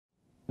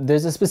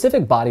There's a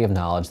specific body of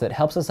knowledge that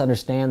helps us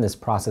understand this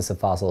process of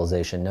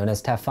fossilization known as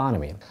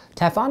taphonomy.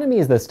 Taphonomy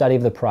is the study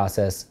of the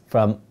process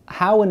from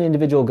how an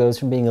individual goes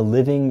from being a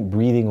living,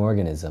 breathing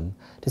organism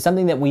to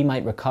something that we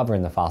might recover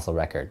in the fossil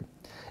record.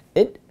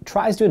 It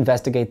tries to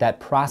investigate that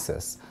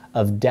process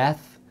of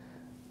death,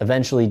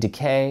 eventually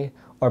decay,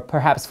 or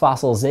perhaps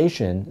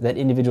fossilization that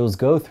individuals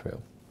go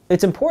through.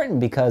 It's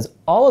important because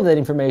all of that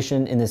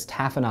information in this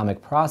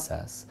taphonomic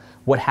process,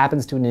 what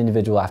happens to an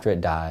individual after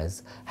it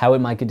dies, how it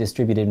might get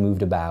distributed and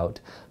moved about,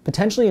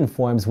 potentially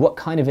informs what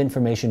kind of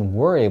information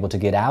we're able to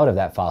get out of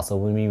that fossil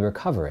when we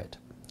recover it.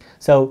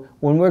 So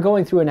when we're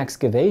going through an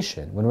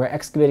excavation, when we're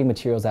excavating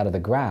materials out of the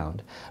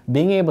ground,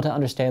 being able to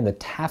understand the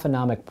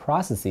taphonomic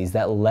processes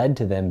that led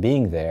to them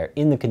being there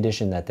in the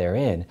condition that they're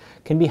in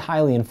can be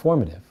highly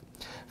informative.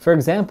 For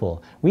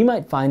example, we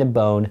might find a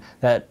bone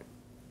that,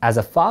 as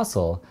a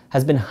fossil,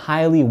 has been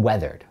highly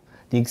weathered.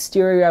 The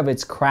exterior of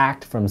it's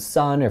cracked from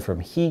sun or from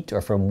heat or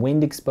from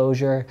wind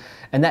exposure,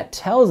 and that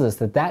tells us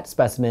that that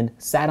specimen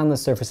sat on the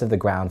surface of the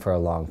ground for a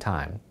long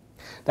time.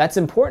 That's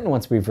important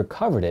once we've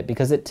recovered it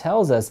because it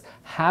tells us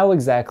how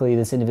exactly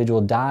this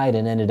individual died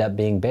and ended up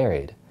being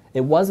buried.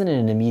 It wasn't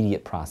an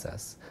immediate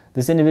process.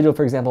 This individual,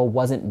 for example,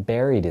 wasn't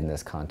buried in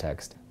this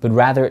context, but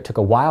rather it took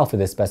a while for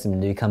this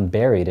specimen to become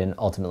buried and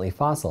ultimately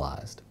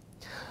fossilized.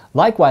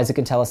 Likewise, it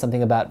can tell us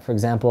something about, for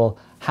example,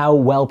 how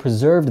well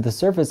preserved the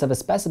surface of a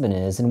specimen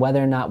is and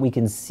whether or not we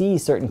can see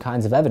certain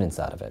kinds of evidence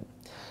out of it.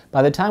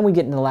 By the time we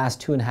get into the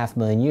last 2.5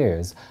 million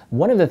years,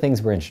 one of the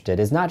things we're interested in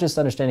is not just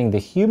understanding the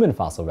human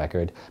fossil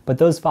record, but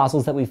those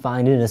fossils that we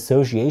find in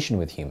association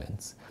with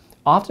humans.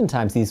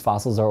 Oftentimes, these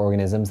fossils are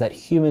organisms that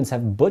humans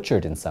have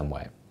butchered in some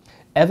way.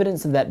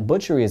 Evidence of that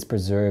butchery is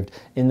preserved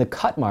in the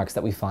cut marks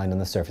that we find on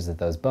the surface of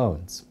those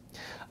bones.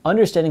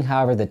 Understanding,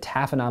 however, the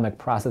taphonomic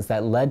process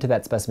that led to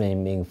that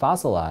specimen being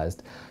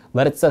fossilized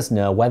lets us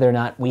know whether or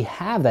not we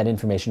have that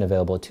information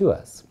available to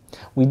us.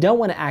 We don't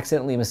want to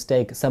accidentally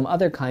mistake some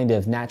other kind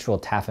of natural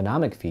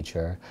taphonomic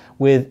feature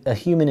with a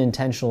human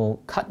intentional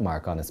cut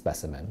mark on a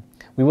specimen.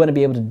 We want to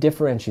be able to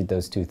differentiate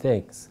those two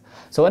things.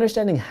 So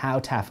understanding how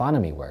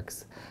taphonomy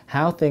works,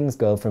 how things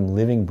go from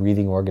living,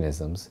 breathing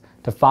organisms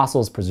to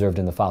fossils preserved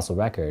in the fossil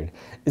record,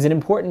 is an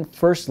important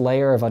first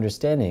layer of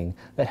understanding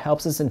that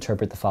helps us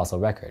interpret the fossil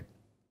record.